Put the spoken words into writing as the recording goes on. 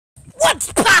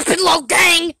What's poppin', little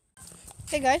gang?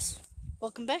 Hey guys,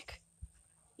 welcome back.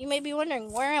 You may be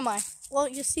wondering, where am I? Well,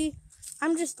 you see,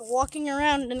 I'm just walking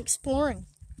around and exploring.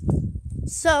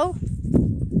 So,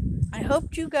 I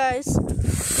hoped you guys...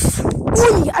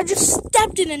 Ooh, I just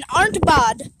stepped in an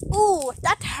aardbod. Ooh,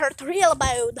 that hurt real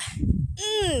bad.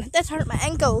 That hurt my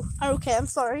ankle. Okay, I'm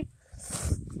sorry.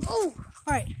 Ooh,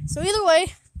 alright, so either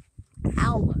way,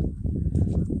 ow.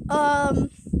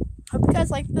 Hope you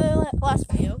guys liked the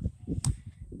last video.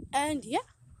 And yeah,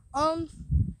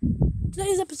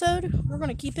 today's episode, we're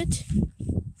gonna keep it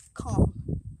calm.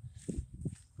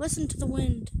 Listen to the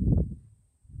wind.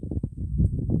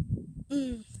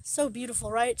 So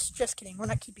beautiful, right? Just kidding, we're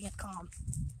not keeping it calm.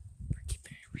 We're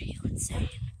keeping it real insane.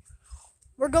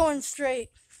 We're going straight.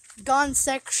 Gone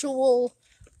sexual,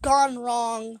 gone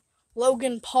wrong,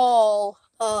 Logan Paul,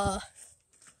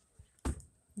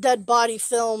 dead body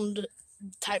filmed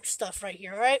type stuff right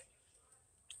here, right?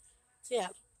 So yeah.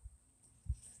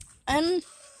 And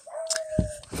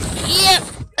yeah,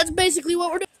 that's basically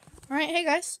what we're doing. Alright, hey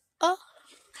guys. How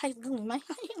you doing, man?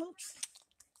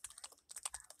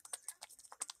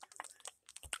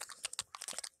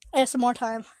 Some more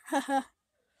time.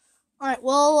 Alright,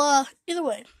 well, either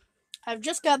way. I've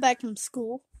just got back from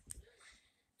school.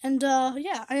 And,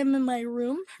 yeah, I am in my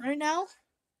room right now.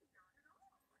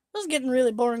 This is getting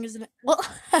really boring, isn't it? Well,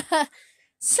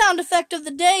 sound effect of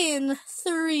the day in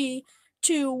 3,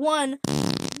 2, 1.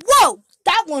 Whoa!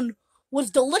 That one was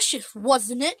delicious,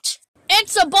 wasn't it?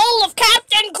 It's a bowl of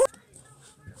Captain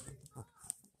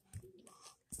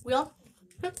We all?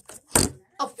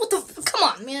 Oh, what the? Come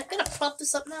on, man. I gotta prop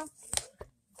this up now.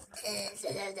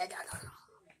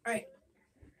 Alright.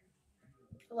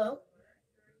 Hello?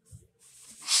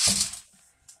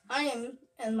 I am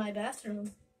in my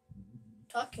bathroom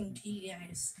talking to you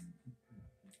guys.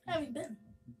 How have you been?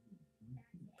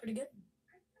 Pretty good?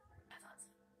 I thought so.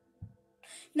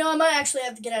 You know, I might actually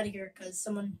have to get out of here because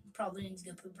someone probably needs to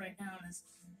go poop right now and is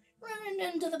running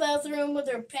into the bathroom with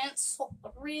their pants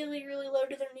really, really low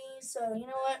to their knees. So, you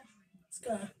know what?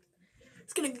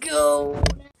 It's gonna go.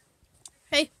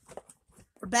 Hey,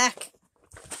 we're back.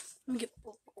 Let me get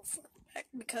back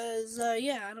because,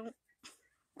 yeah, I don't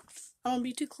want to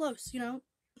be too close, you know?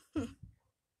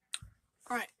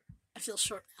 Alright, I feel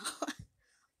short now.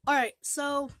 Alright,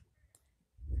 so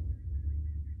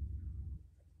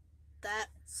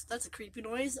that's a creepy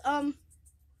noise. I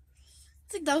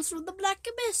think that was from the Black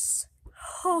Abyss.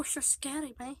 Oh, sure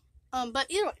scary, man. But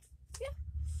either way, yeah.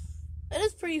 It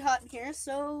is pretty hot in here,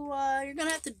 so you're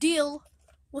gonna have to deal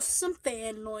with some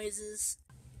fan noises.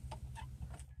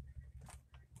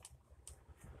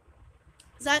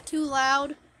 Is that too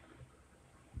loud?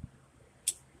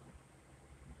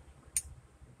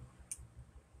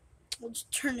 We'll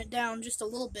just turn it down just a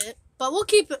little bit, but we'll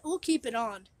keep it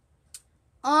on.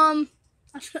 I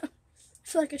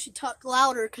feel like I should talk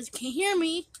louder because you can't hear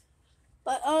me.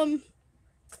 But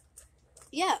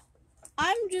yeah,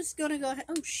 I'm just gonna go ahead.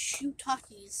 Oh shoot,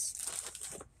 talkies.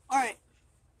 All right,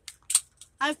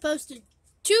 I've posted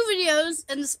 2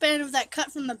 videos in the span of that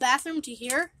cut from the bathroom to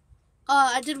here.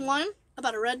 I did one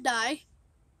about a red dye.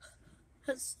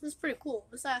 It's pretty cool.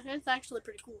 It's actually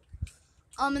pretty cool.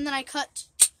 And then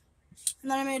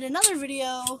I made another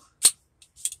video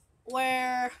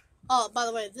where, oh, by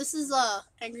the way, this is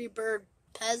Angry Bird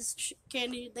Pez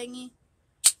candy thingy.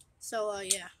 So,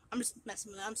 yeah, I'm just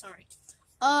messing with it. I'm sorry.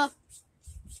 And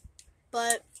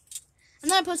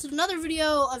then I posted another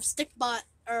video of Stickbot,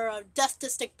 or Death to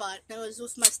Stickbot. And it was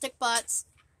with my Stickbots.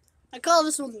 I call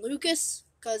this one Lucas,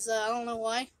 because I don't know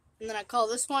why. And then I call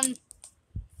this one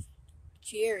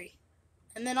Jerry.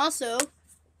 And then also,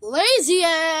 Lazy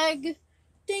Egg!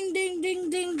 Ding, ding, ding,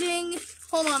 ding, ding.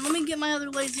 Hold on, let me get my other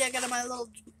lazy egg out of my little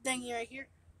thingy right here.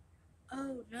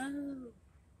 Oh, no.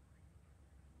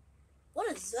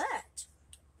 What is that?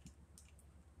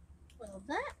 Well,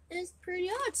 that is pretty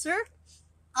odd, sir.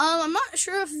 I'm not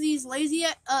sure if these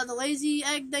the lazy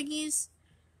egg thingies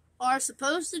are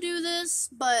supposed to do this,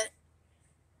 but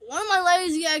one of my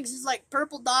lazy eggs is like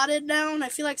purple dotted down. I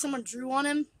feel like someone drew on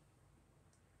him.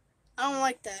 I don't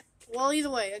like that. Well, either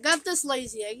way, I got this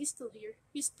lazy egg. He's still here.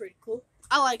 He's pretty cool.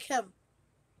 I like him.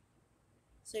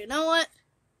 So you know what?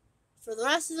 For the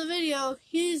rest of the video,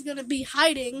 he's going to be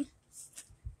hiding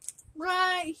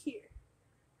right here.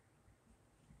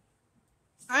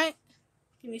 Alright?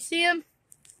 Can you see him?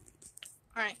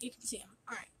 Alright, you can see him.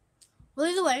 Alright. Well,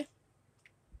 either way.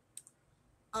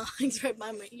 He's right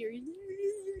by my ear.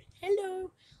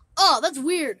 Hello. Oh, that's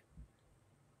weird.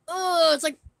 Oh, it's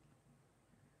like...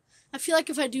 I feel like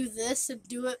if I do this and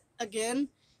do it again,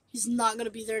 he's not going to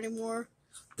be there anymore.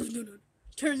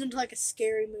 Turns into like a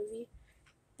scary movie.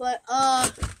 But, Now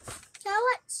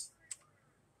what?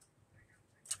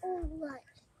 Oh, what?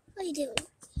 What are you doing?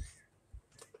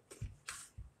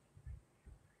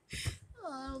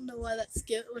 I don't know why that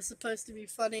skit was supposed to be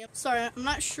funny. I'm sorry, I'm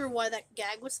not sure why that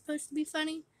gag was supposed to be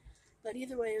funny. But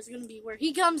either way, it was going to be where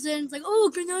he comes in, it's like,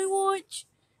 oh, can I watch?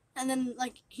 And then,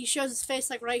 like, he shows his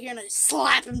face, like, right here, and I just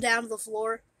slap him down to the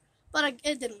floor. But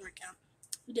it didn't work out.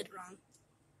 We did it wrong.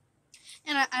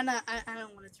 And I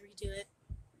don't want to redo it.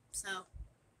 So,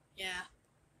 yeah.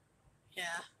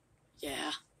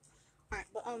 Alright,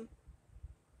 but,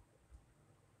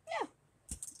 yeah.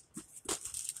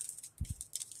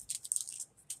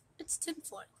 It's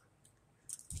tinfoil.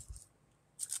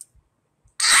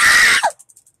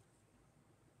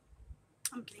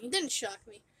 I'm kidding. It didn't shock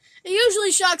me. It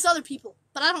usually shocks other people,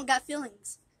 but I don't got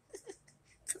feelings.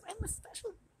 Because I'm a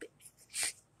special bitch.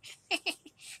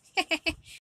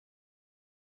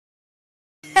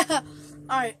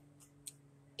 Alright.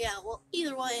 Yeah, well,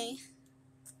 either way.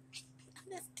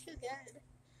 That's too good.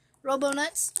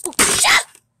 Robonuts. Oh, shut!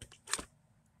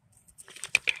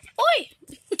 Oi!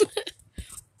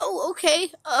 Oh,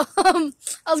 okay. I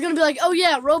was gonna be like, oh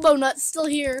yeah, Robonut's still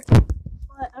here.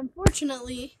 But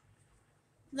unfortunately,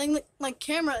 the thing that my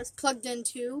camera is plugged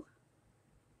into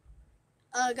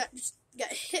got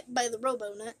hit by the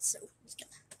Robonut, so I'm just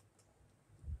gonna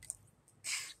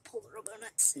pull the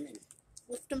Robonuts and then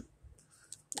lift them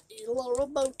with these little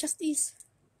Robo testes.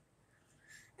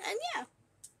 And yeah,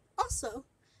 also,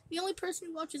 the only person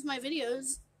who watches my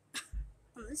videos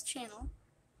on this channel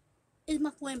is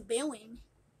my friend Bowen,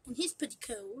 and he's pretty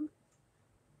cool.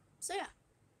 So yeah.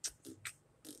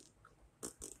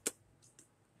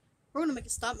 We're gonna make a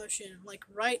stop motion, like,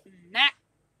 right now.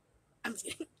 I'm just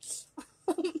kidding.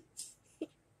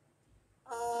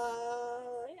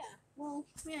 Yeah. Well,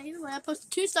 yeah, either way, I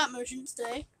posted 2 stop motions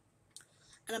today.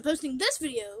 And I'm posting this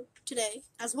video today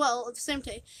as well at the same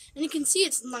day. And you can see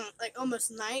it's not, like,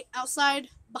 almost night outside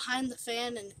behind the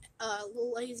fan and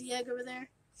little lazy egg over there.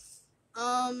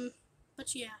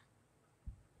 But yeah.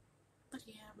 Man.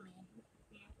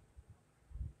 Yeah.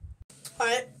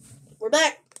 Alright, we're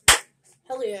back.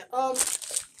 Hell yeah. My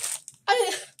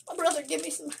brother gave me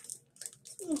some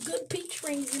good peach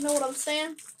rings, you know what I'm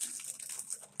saying?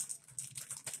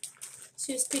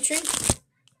 See this peach ring?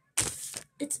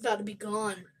 It's about to be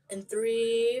gone in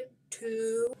 3,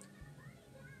 2.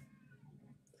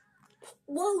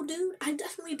 Whoa, dude, I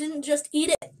definitely didn't just eat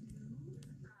it.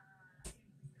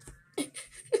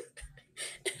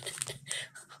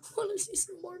 Want to see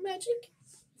some more magic?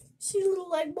 See the little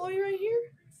leg boy right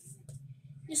here?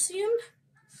 You see him?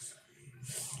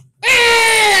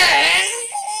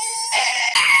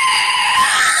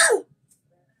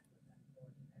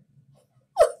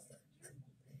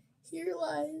 Here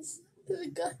lies the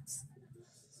guts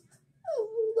of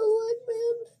the leg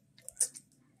man.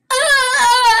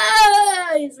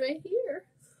 He's right here.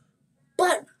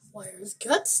 But why are his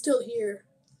guts still here?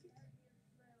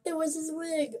 It was his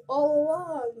wig all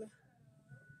along.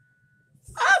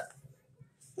 Ah!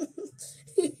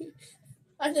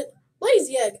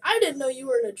 Lazy egg, I didn't know you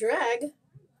were in a drag.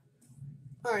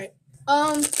 Alright.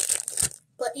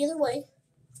 But either way.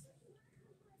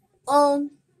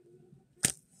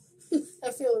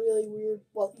 I feel really weird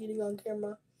while eating on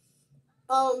camera.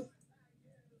 I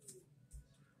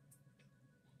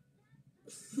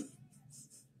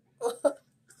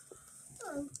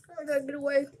gotta get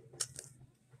away.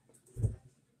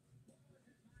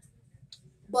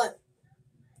 But,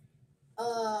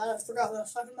 I forgot what I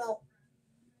was talking about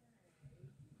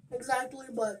exactly,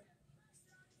 but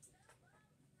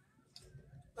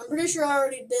I'm pretty sure I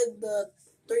already did the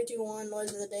 3, 2, 1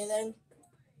 noise of the day thing.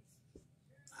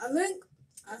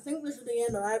 I think this is the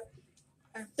end, alright?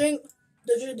 I think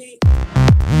this is the